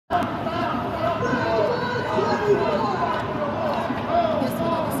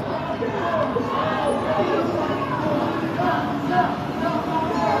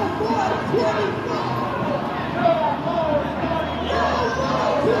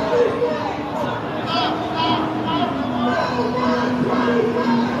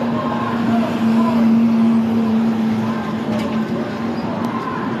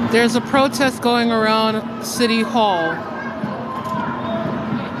There's a protest going around City Hall.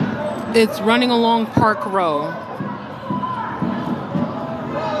 It's running along Park Row.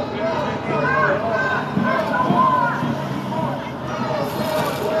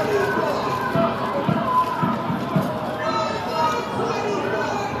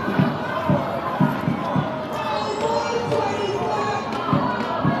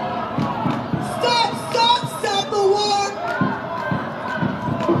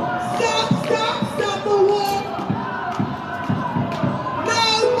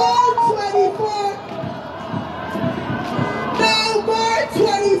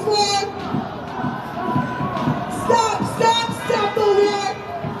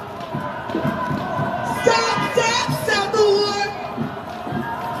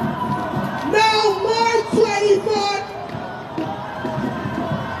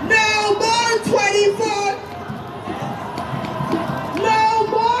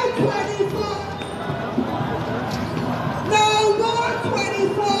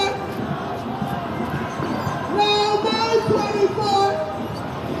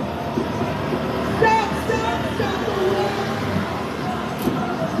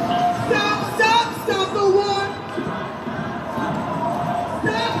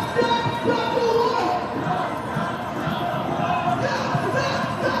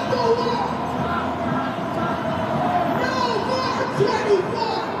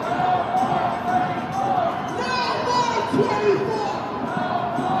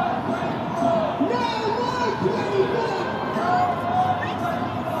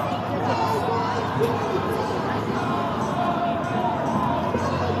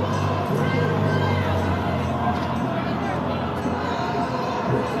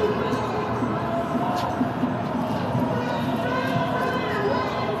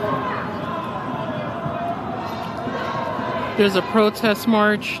 There's a protest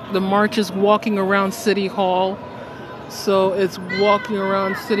march. The march is walking around City Hall. So it's walking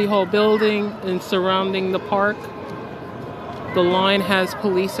around City Hall building and surrounding the park. The line has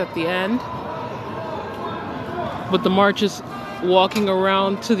police at the end. But the march is walking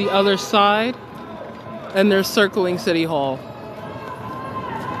around to the other side and they're circling City Hall.